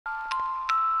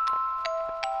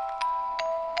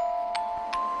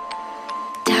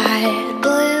That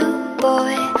blue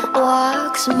boy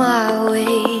walks my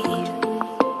way,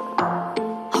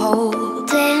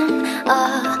 holding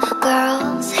a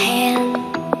girl's hand.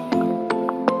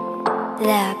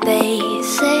 That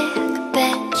basic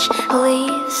bitch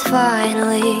leaves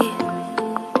finally.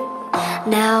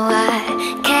 Now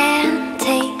I can't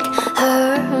take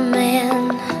her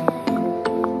man.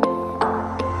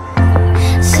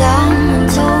 Someone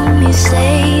told me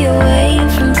stay away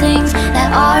from things that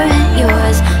aren't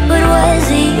yours. But was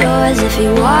it yours if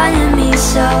you wanted me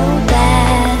so bad?